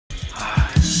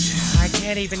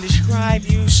can't even describe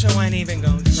you, so I ain't even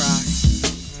gonna try.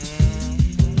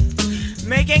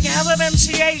 Making hell of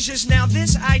MCAs just now,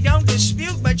 this I don't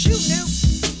dispute, but you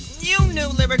knew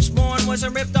Lyrics Born was a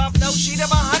ripped off no sheet of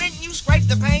 100. You scraped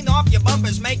the paint off your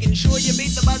bumpers, making sure you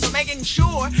beat the buzzer, making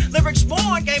sure Lyrics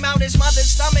Born came out his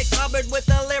mother's stomach covered with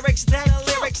the lyrics that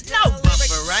no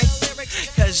buffer, right?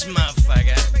 Cause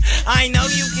motherfucker, I know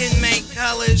you can make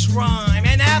colors rhyme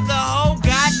and have the whole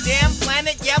goddamn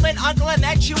planet yelling uncle, and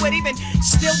that you would even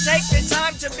still take the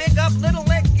time to pick up Little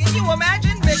Lick. Can you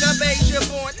imagine big up Asia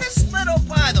Born, this little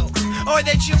puddle? Or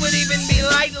that you would even be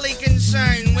lightly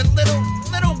concerned with little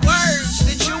words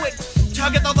that you would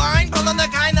tug at the line, pulling the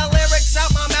kind of lyrics out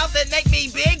my mouth that make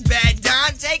me big bad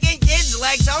Don, taking kids'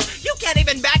 legs home. You can't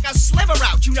even back a sliver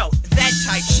out, you know, that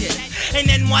type shit. And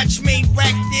then watch me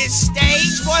wreck this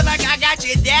stage, boy, like I got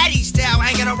your daddy's tail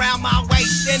hanging around my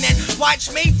waist. And then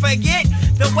watch me forget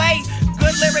the way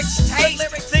good lyrics taste,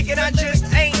 thinking I just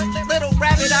ain't little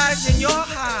rabbit eyes in your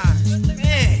heart.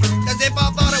 Man, cause if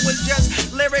I thought it was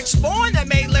just Lyrics Born that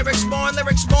made Lyrics Born,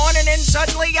 and then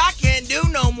suddenly I can't do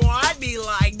no more, I'd be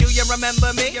like, do you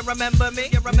remember me? You remember me?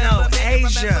 You remember me?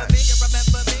 Asia.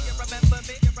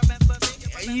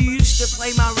 You used to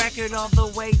play my record all the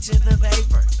way to the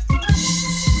paper.